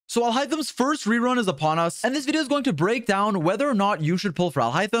So Alhaitham's first rerun is upon us, and this video is going to break down whether or not you should pull for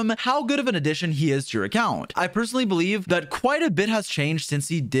Alhaitham, how good of an addition he is to your account. I personally believe that quite a bit has changed since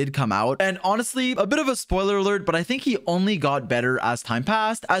he did come out, and honestly, a bit of a spoiler alert, but I think he only got better as time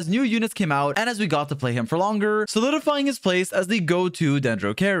passed, as new units came out, and as we got to play him for longer, solidifying his place as the go-to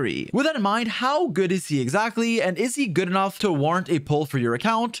Dendro carry. With that in mind, how good is he exactly, and is he good enough to warrant a pull for your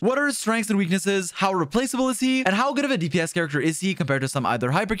account? What are his strengths and weaknesses? How replaceable is he? And how good of a DPS character is he compared to some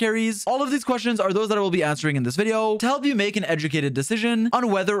either hyper carries? All of these questions are those that I will be answering in this video to help you make an educated decision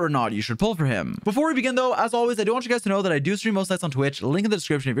on whether or not you should pull for him. Before we begin though, as always, I do want you guys to know that I do stream most nights on Twitch, link in the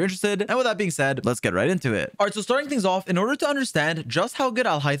description if you're interested. And with that being said, let's get right into it. Alright, so starting things off, in order to understand just how good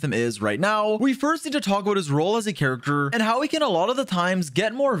Alhaitham is right now, we first need to talk about his role as a character and how he can a lot of the times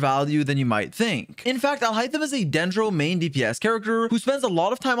get more value than you might think. In fact, Alhaitham is a Dendro main DPS character who spends a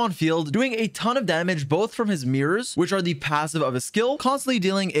lot of time on field doing a ton of damage both from his mirrors, which are the passive of his skill, constantly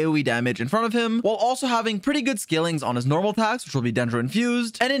dealing AoE damage in front of him, while also having pretty good scalings on his normal attacks, which will be Dendro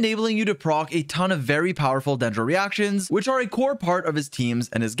infused, and enabling you to proc a ton of very powerful Dendro reactions, which are a core part of his teams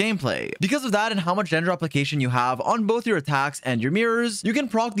and his gameplay. Because of that and how much Dendro application you have on both your attacks and your mirrors, you can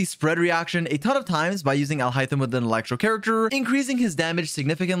proc the spread reaction a ton of times by using Alhaitham with an electro character, increasing his damage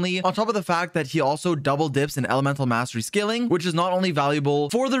significantly, on top of the fact that he also double dips in elemental mastery scaling, which is not only valuable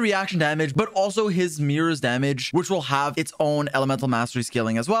for the reaction damage, but also his mirrors damage, which will have its own elemental mastery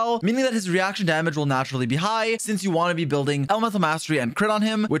scaling as well, meaning that his reaction damage will naturally be high since you want to be building elemental mastery and crit on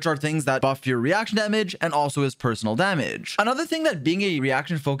him, which are things that buff your reaction damage and also his personal damage. Another thing that being a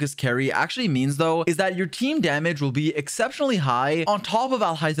reaction focused carry actually means though is that your team damage will be exceptionally high on top of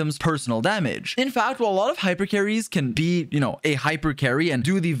Alhaitham's personal damage. In fact, while a lot of hyper carries can be, a hyper carry and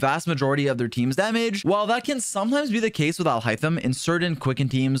do the vast majority of their team's damage, while that can sometimes be the case with Alhaitham in certain quicken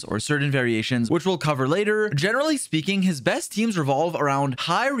teams or certain variations, which we'll cover later, generally speaking, his best teams revolve around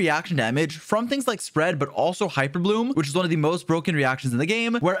high reaction damage from things like spread, but also hyper bloom, which is one of the most broken reactions in the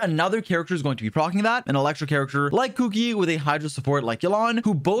game, where another character is going to be proccing that, an electro character like Kuki with a hydro support like Yelan,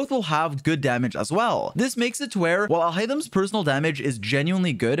 who both will have good damage as well. This makes it to where, while Alhaitham's personal damage is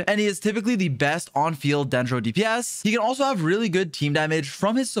genuinely good, and he is typically the best on-field Dendro DPS, he can also have really good team damage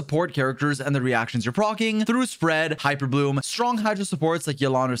from his support characters and the reactions you're proccing through spread, hyper bloom, strong hydro supports like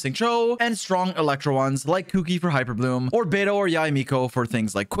Yelan or Xingqiu, and strong electro ones like Kuki for hyper bloom, or Beto or Yaimiko for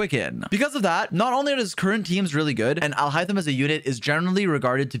things like quicken. Because of that, not only are his current teams really good, and Alhaitham as a unit is generally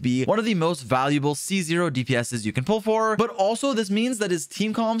regarded to be one of the most valuable C0 DPSs you can pull for, but also this means that his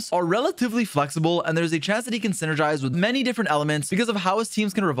team comps are relatively flexible and there's a chance that he can synergize with many different elements because of how his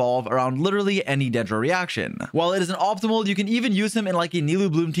teams can revolve around literally any Dendro reaction. While it isn't optimal, you can even use him in like a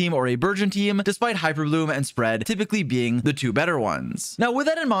Nilou Bloom team or a Burgeon team, despite Hyper Bloom and Spread typically being the two better ones. Now with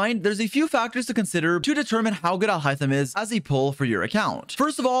that in mind, there's a few factors to consider to determine how good Alhaitham is as a pull for your account.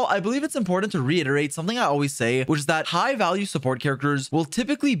 First of all, I believe it's important to reiterate something I always say, which is that high value support characters will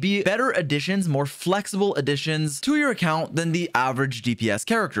typically be better additions, more flexible additions to your account than the average DPS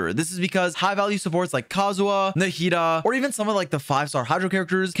character. This is because high value supports like Kazuha, Nahida, or even some of like the 5-star Hydro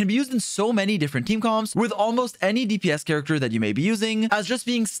characters can be used in so many different team comps with almost any DPS character that you may be using as just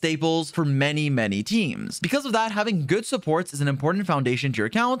being staples for many teams. Because of that, having good supports is an important foundation to your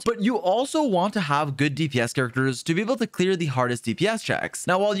account, but you also want to have good DPS characters to be able to clear the hardest DPS checks.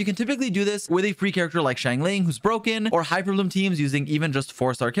 Now, while you can typically do this with a free character like Xiangling who's broken, or Hyperbloom teams using even just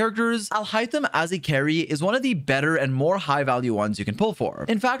 4-star characters, Alhaitham as a carry is one of the better and more high value ones you can pull for.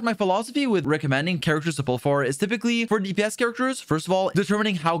 In fact, my philosophy with recommending characters to pull for is typically for DPS characters, first of all,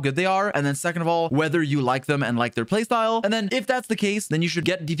 determining how good they are, and then second of all, whether you like them and like their playstyle. And then if that's the case, then you should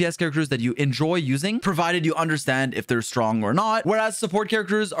get DPS characters that you enjoy using, provided you understand if they're strong or not, whereas support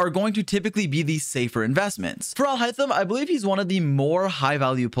characters are going to typically be the safer investments. For Alhaitham, I believe he's one of the more high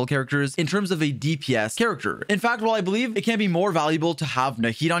value pull characters in terms of a DPS character. In fact, while I believe it can be more valuable to have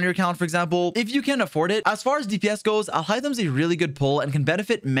Nahid on your account, for example, if you can afford it, as far as DPS goes, Alhaitham's a really good pull and can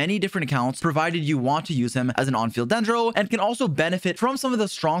benefit many different accounts, provided you want to use him as an on-field Dendro, and can also benefit from some of the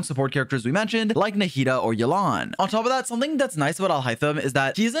strong support characters we mentioned, like Nahida or Yelan. On top of that, something that's nice about Alhaitham is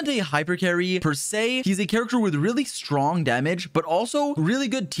that he isn't a hyper carry per se. He's a character with really strong damage, but also really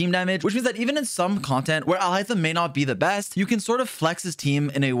good team damage, which means that even in some content where Alhaitham may not be the best, you can sort of flex his team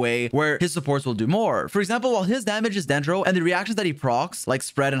in a way where his supports will do more. For example, while his damage is Dendro and the reactions that he procs, like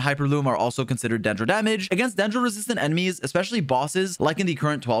Spread and Hyperloom, are also considered Dendro damage, against Dendro resistant enemies, especially bosses like in the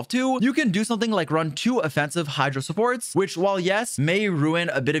current 12-2, you can do something like run 2 offensive Hydro supports, which while yes, may ruin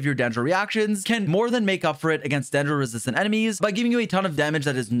a bit of your Dendro reactions, can more than make up for it against Dendro resistant enemies by giving you a ton of damage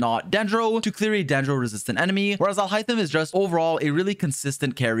that is not Dendro to clear a Dendro resistant enemy, whereas Alhaitham is just overall a really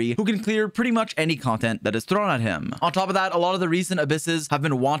consistent carry who can clear pretty much any content that is thrown at him. On top of that, a lot of the recent Abysses have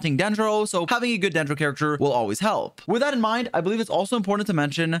been wanting Dendro, so having a good Dendro character will always help. With that in mind, I believe it's also important to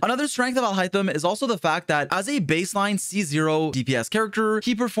mention another strength of Alhaitham is also the fact that as a baseline C0 DPS character,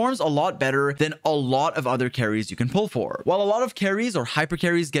 he performs a lot better than a lot of other carries you can pull for. While a lot of carries or hyper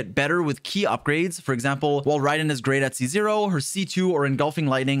carries get better with key upgrades, for example, while Raiden is great at C0, her C2 or Engulfing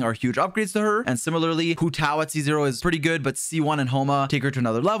Lightning are huge upgrades to her, and similarly, Hu Tao at C0 is pretty good, but C1 and Homa take her to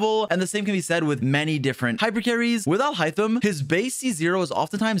another level, and the same can be said with many different hyper carries. With Alhaitham, his base C0 is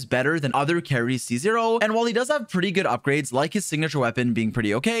oftentimes better than other carries C0, and while he does have pretty good upgrades, like his signature weapon being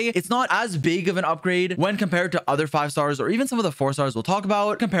pretty okay, it's not as big of an upgrade when compared to other 5 stars or even some of the 4 stars we'll talk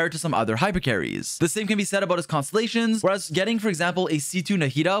about compared to some other hyper carries. The same can be said about his Constellations, whereas getting, for example, a C2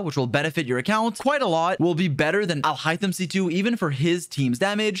 Nahida, which will benefit your account quite a lot, will be better than Alhaitham C2 even for his team's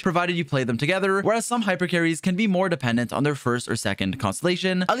damage, provided you play them together, whereas some hyper carries can be more dependent on their first or second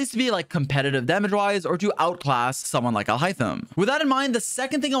Constellation, at least to be like competitive damage-wise or to outclass someone like Alhaitham. With that in mind, the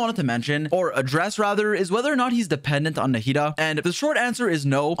second thing I wanted to mention, or address rather, is whether or not he's dependent on Nahida, and the short answer is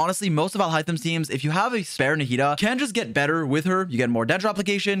no. Honestly, most of Alhaitham's teams, if you have a spare Nahida, can just get better with her. You get more Dendro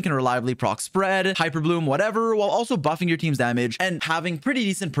application, can reliably proc spread, hyper bloom, whatever, while also buffing your team's damage and having pretty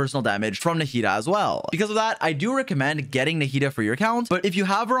decent personal damage from Nahida as well. Because of that, I do recommend getting Nahida for your account, but if you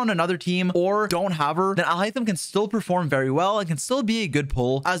have her on another team or don't have her, then Alhaitham can still perform very well and can still be a good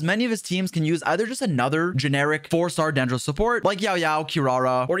pull, as many of his teams can use either just another generic 4-star Dendro support like Yao Yao,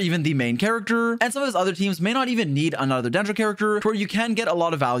 Kirara, or even the main character, and some of his other teams may not even need another Dendro character, where you can get a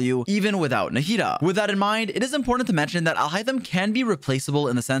lot of value even without Nahida. With that in mind, it is important to mention that Alhaitham can be replaceable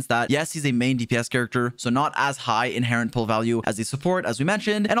in the sense that yes, he's a main DPS character, so not as high inherent pull value as the support as we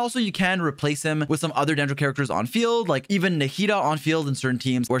mentioned, and also you can replace him with some other Dendro characters on field, like even Nahida on field in certain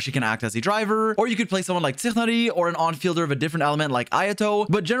teams where she can act as a driver, or you could play someone like Tsikhnari or an on-fielder of a different element like Ayato.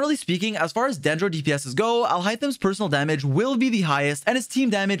 But generally speaking, as far as Dendro DPSs go, Alhaitham's personal damage will be the highest, and his team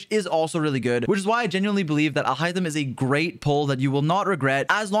damage is also really good, which is why I genuinely believe that Alhaitham is a great pull that you will not regret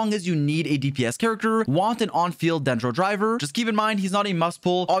as long as you need a DPS character, want an on-field Dendro driver. Just keep in mind, he's not a must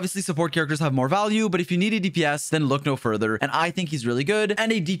pull. Obviously, support characters have more value, but if you need a DPS, then look no further, and I think he's really good,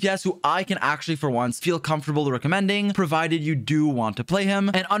 and a DPS who I can actually for once feel comfortable recommending, provided you do want to play him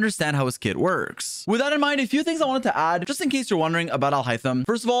and understand how his kit works. With that in mind, a few things I wanted to add, just in case you're wondering about Alhaitham.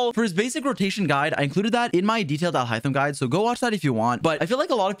 First of all, for his basic rotation guide, I included that in my detailed Alhaitham guide, so go watch that if you want, but I feel like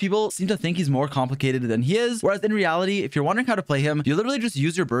a lot of people seem to think he's more complicated than he is, whereas in reality, if you're wondering how to play him, you literally just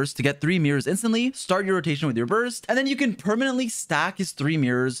use your burst to get 3 mirrors instantly, start your rotation with your burst, and then you can permanently stack his 3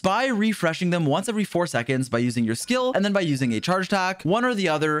 mirrors by refreshing them once every 4 seconds by using your skill, and then by using a charge attack, one or the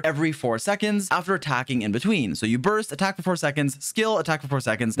other every 4 seconds after attacking in between. So you burst, attack for 4 seconds, skill, attack for 4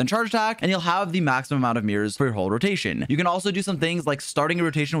 seconds, then charge attack, and you'll have the maximum amount of mirrors for your whole rotation. You can also do some things like starting a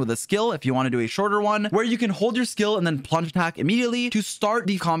rotation with a skill if you want to do a shorter one, where you can hold your skill and then plunge attack immediately to start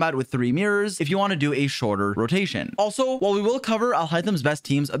the combat with 3 mirrors if you want to do a shorter rotation. Also, while we will cover Alhaitham's best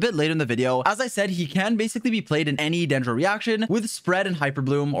teams a bit later in the video, as I said, he can basically be played in any Dendro reaction, with Spread and Hyper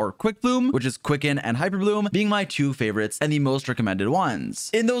Bloom, or Quick Bloom, which is Quicken and Hyper Bloom, being my 2 favorites and the most recommended ones.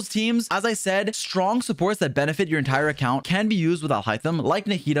 In those teams, as I said, strong supports that benefit your entire account can be used with Alhaitham, like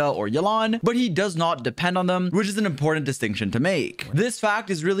Nahida or Yelan, but he does not depend on them, which is an important distinction to make. This fact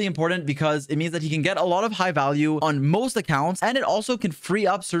is really important because it means that he can get a lot of high value on most accounts, and it also can free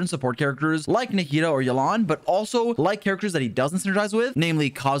up certain support characters like Nahida or Yelan, but also like characters that he doesn't synergize with, namely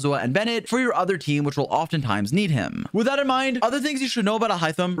Kazuha and Bennett, for your other team, which will oftentimes need him. With that in mind, other things you should know about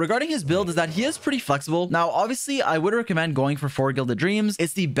Alhaitham regarding his build is that he is pretty flexible. Now, obviously, I would recommend going for 4 Gilded Dreams.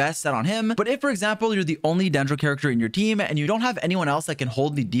 It's the best set on him, but if, for example, you're the only Dendro character in your team and you don't have anyone else that can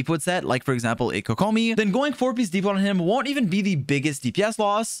hold the Deepwood set, like for example a Kokomi, then going 4-piece Deepwood on him won't even be the biggest DPS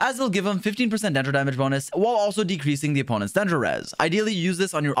loss, as it'll give him 15% Dendro damage bonus while also decreasing the opponent's Dendro res. Ideally, use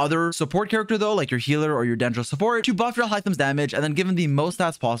this on your other support character though, like your healer or your Dendro support, to buff your Alhaitham's damage and then give him the most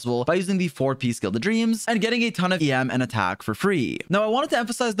stats possible by using the 4-piece Gilded Dreams and getting a ton of EM and attack for free. Now, I wanted to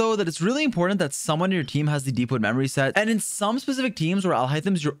emphasize though that it's really important that someone in your team has the Deepwood memory set, and in some specific teams where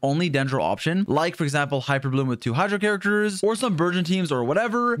Alhaitham's your only Dendro option, like for example Hyper Bloom with 2 Hydro characters, or some Burgeon teams or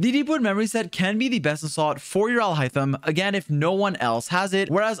whatever, the Deepwood memory set can be the best in slot for your Alhaitham, again if no one else has it,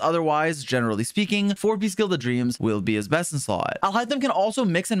 whereas otherwise, generally speaking, 4-piece Gilded Dreams will be his best in slot. Alhaitham can also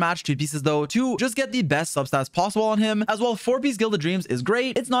mix and match 2 pieces though to just get the best substats possible on him, as well 4-piece Gilded Dreams is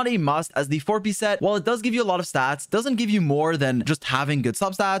great. It's not a must, as the 4-piece set, while it does give you a lot of stats, doesn't give you more than just having good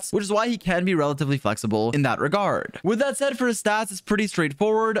substats, which is why he can be relatively flexible in that regard. With that said, for his stats, it's pretty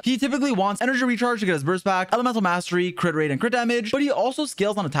straightforward. He typically wants energy recharge to get his burst back, elemental mastery, crit rate, and crit damage, but he also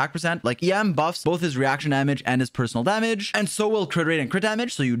scales on attack percent, like EM buffs both his reaction damage and his personal damage, and so will crit rate and crit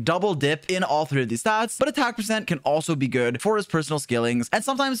damage, so you double dip in all 3 of these stats, but attack percent can also also be good for his personal skillings and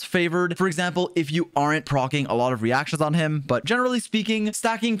sometimes favored, for example, if you aren't proccing a lot of reactions on him. But generally speaking,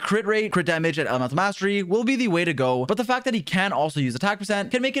 stacking crit rate, crit damage, and elemental mastery will be the way to go. But the fact that he can also use attack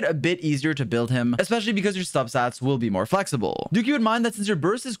percent can make it a bit easier to build him, especially because your substats will be more flexible. Do keep in mind that since your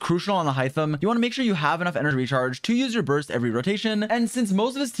burst is crucial on the Haitham, you want to make sure you have enough energy recharge to use your burst every rotation. And since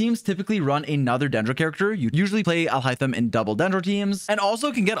most of his teams typically run another Dendro character, you usually play Alhaitham in double Dendro teams, and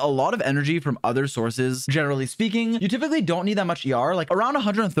also can get a lot of energy from other sources. Generally speaking, you typically don't need that much ER, like around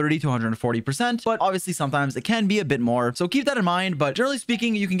 130 to 140%, but obviously sometimes it can be a bit more, so keep that in mind. But generally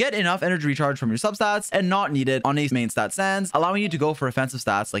speaking, you can get enough energy recharge from your substats and not need it on a main stat stands, allowing you to go for offensive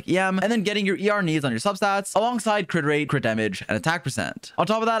stats like EM, and then getting your ER needs on your substats alongside crit rate, crit damage, and attack percent. On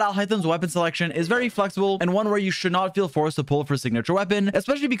top of that, Alhaitham's weapon selection is very flexible and one where you should not feel forced to pull for a signature weapon,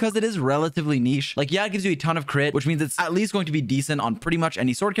 especially because it is relatively niche. Like, yeah, it gives you a ton of crit, which means it's at least going to be decent on pretty much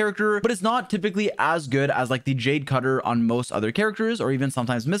any sword character, but it's not typically as good as like the Jade Cutter on most other characters, or even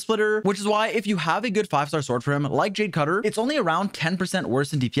sometimes Mist Splitter, which is why if you have a good 5-star sword for him like Jade Cutter, it's only around 10%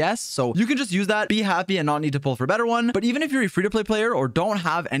 worse in DPS, so you can just use that, be happy, and not need to pull for a better one. But even if you're a free-to-play player or don't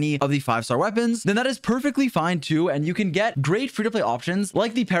have any of the 5-star weapons, then that is perfectly fine too, and you can get great free-to-play options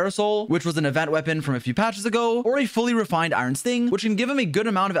like the Parasol, which was an event weapon from a few patches ago, or a fully refined Iron Sting, which can give him a good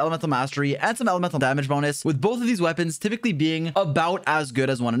amount of elemental mastery and some elemental damage bonus, with both of these weapons typically being about as good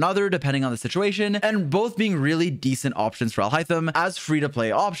as one another depending on the situation, and both being really decent options for Alhaitham as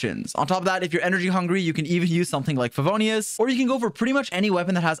free-to-play options. On top of that, if you're energy hungry, you can even use something like Favonius, or you can go for pretty much any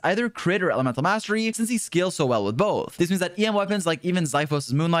weapon that has either crit or elemental mastery, since he scales so well with both. This means that EM weapons like even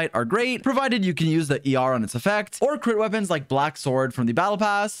Zyphos' Moonlight are great, provided you can use the ER on its effect, or crit weapons like Black Sword from the Battle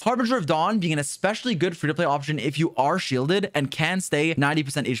Pass, Harbinger of Dawn being an especially good free-to-play option if you are shielded and can stay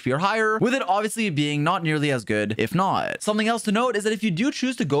 90% HP or higher, with it obviously being not nearly as good if not. Something else to note is that if you do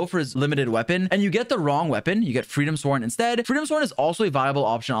choose to go for his limited weapon and you get the wrong weapon, you get Freedom Sworn instead. Freedom Sworn is also a viable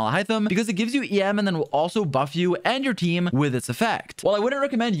option on Alhaitham because it gives you EM and then will also buff you and your team with its effect. While I wouldn't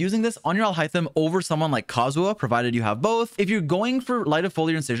recommend using this on your Alhaitham over someone like Kazuha, provided you have both, if you're going for Light of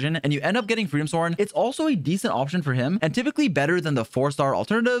Foliar Incision and you end up getting Freedom Sworn, it's also a decent option for him and typically better than the 4-star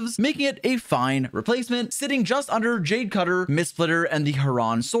alternatives, making it a fine replacement, sitting just under Jade Cutter, Mist Splitter, and the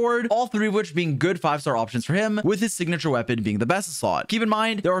Haran Sword, all three of which being good 5-star options for him, with his signature weapon being the best slot. Keep in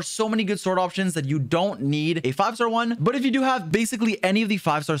mind, there are so many good sword options that you don't need a 5-star one, but if you do have basically any of the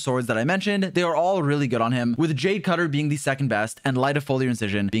 5-star swords that I mentioned, they are all really good on him, with Jade Cutter being the second best and Light of Foliar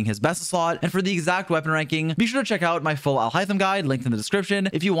Incision being his best slot. And for the exact weapon ranking, be sure to check out my full Alhaitham guide linked in the description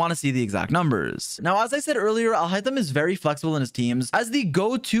if you want to see the exact numbers. Now, as I said earlier, Alhaitham is very flexible in his teams as the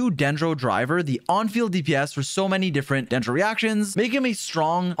go-to Dendro driver, the on-field DPS for so many different Dendro reactions, make him a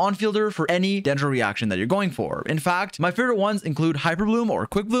strong on-fielder for any Dendro reaction that you're going for. In fact, my favorite ones include Hyper Bloom or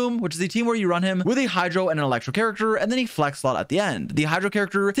Quick Bloom, which is a team where you run him with a Hydro and an Electro character and then a Flex slot at the end. The Hydro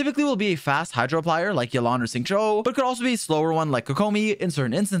character typically will be a fast Hydro applier like Yelan or Xingqiu, but could also be a slower one like Kokomi in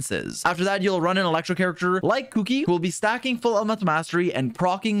certain instances. After that, you'll run an Electro character like Kuki, who will be stacking full elemental mastery and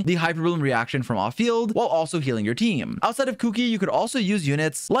proccing the Hyper Bloom reaction from off-field while also healing your team. Outside of Kuki, you could also use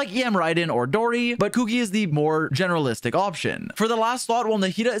units like EM Raiden or Dori, but Kuki is the more generalistic option. For the last slot, while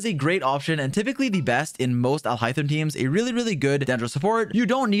Nahida is a great option and typically the best in most Alhaitham teams, a really good Dendro support, you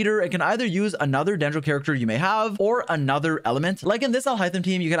don't need her and can either use another Dendro character you may have or another element. Like in this Alhaitham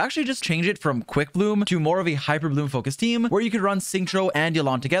team, you could actually just change it from Quick Bloom to more of a Hyper Bloom focused team where you could run Xingqiu and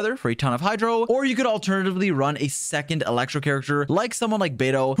Yelan together for a ton of Hydro, or you could alternatively run a second Electro character like someone like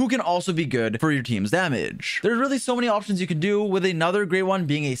Beto, who can also be good for your team's damage. There's really so many options you can do, with another great one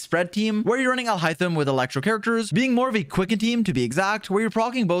being a spread team where you're running Alhaitham with Electro characters, being more of a quicken team to be exact, where you're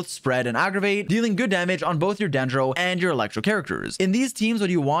proccing both spread and aggravate, dealing good damage on both your Dendro and your Electro characters. In these teams, what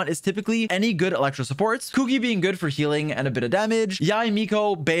you want is typically any good Electro supports, Kuki being good for healing and a bit of damage, Yai,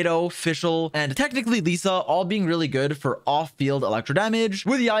 Miko, Beto, Fischl, and technically Lisa all being really good for off-field Electro damage,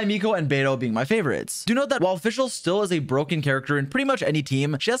 with Yai, Miko, and Beto being my favorites. Do note that while Fischl still is a broken character in pretty much any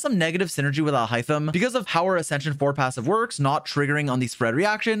team, she has some negative synergy with Alhaitham because of how her Ascension 4 passive works, not triggering on the spread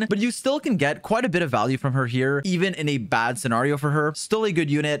reaction, but you still can get quite a bit of value from her here, even in a bad scenario for her. Still a good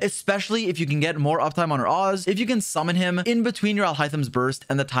unit, especially if you can get more uptime on her Oz, if you can summon him in between your Alhaitham's burst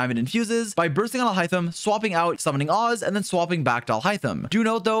and the time it infuses by bursting on Alhaitham, swapping out, summoning Oz, and then swapping back to Alhaitham. Do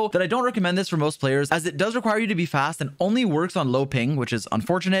note though that I don't recommend this for most players, as it does require you to be fast and only works on low ping, which is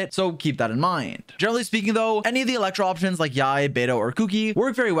unfortunate, so keep that in mind. Generally speaking though, any of the Electro options like Yai, Beto, or Kuki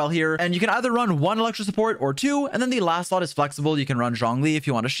work very well here, and you can either run one Electro support or two, and then the last slot is flexible. You can run Zhongli if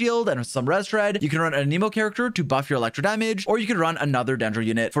you want a shield and some res shred, you can run a Nemo character to buff your Electro damage, or you can run another Dendro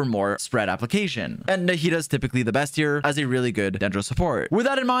unit for more spread application. And Nahida is typically the best here as a really good Dendro support. With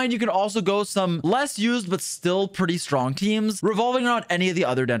that in mind, you can also go some less used confused but still pretty strong teams revolving around any of the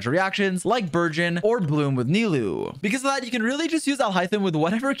other Dendro reactions like Burgeon or Bloom with Nilou. Because of that, you can really just use Alhaitham with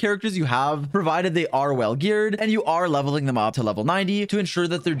whatever characters you have, provided they are well geared and you are leveling them up to level 90 to ensure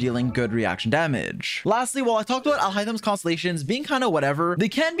that they're dealing good reaction damage. Lastly, while I talked about Alhaitham's Constellations being kind of whatever, they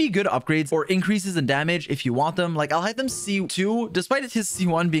can be good upgrades or increases in damage if you want them. Like Alhaitham's C2, despite his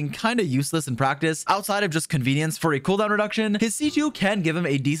C1 being kind of useless in practice outside of just convenience for a cooldown reduction, his C2 can give him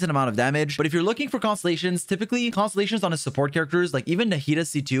a decent amount of damage. But if you're looking for Constellations, typically Constellations on his support characters like even Nahita's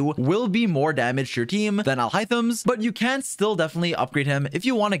C2 will be more damage to your team than Alhaitham's, but you can still definitely upgrade him if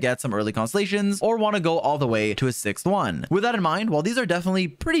you want to get some early Constellations or want to go all the way to his 6th one. With that in mind, while these are definitely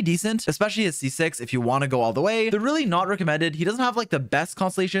pretty decent, especially his C6 if you want to go all the way, they're really not recommended. He doesn't have like the best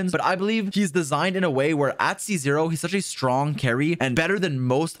Constellations, but I believe he's designed in a way where at C0 he's such a strong carry and better than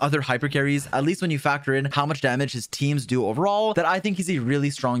most other hyper carries, at least when you factor in how much damage his teams do overall, that I think he's a really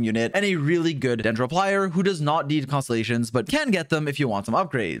strong unit and a really good Dendro player who does not need Constellations but can get them if you want some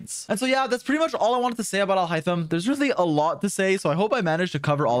upgrades. And so yeah, that's pretty much all I wanted to say about Alhaitham. There's really a lot to say, so I hope I managed to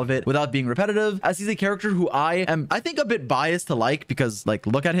cover all of it without being repetitive, as he's a character who I think a bit biased to like because like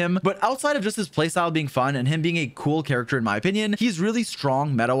look at him, but outside of just his playstyle being fun and him being a cool character in my opinion, he's really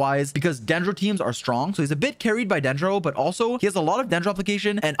strong meta wise because Dendro teams are strong, so he's a bit carried by Dendro, but also he has a lot of Dendro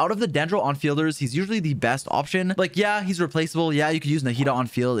application, and out of the Dendro on fielders he's usually the best option. Like yeah, he's replaceable, yeah, you could use Nahita on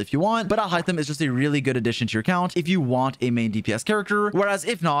field if you want, but Alhaitham is just a really good addition to your account if you want a main DPS character, whereas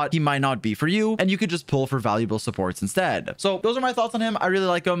if not, he might not be for you and you could just pull for valuable supports instead. So those are my thoughts on him. I really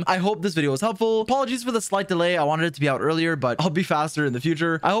like him. I hope this video was helpful. Apologies for the slight delay. I wanted it to be out earlier, but I'll be faster in the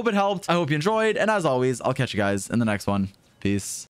future. I hope it helped. I hope you enjoyed, and as always, I'll catch you guys in the next one. Peace.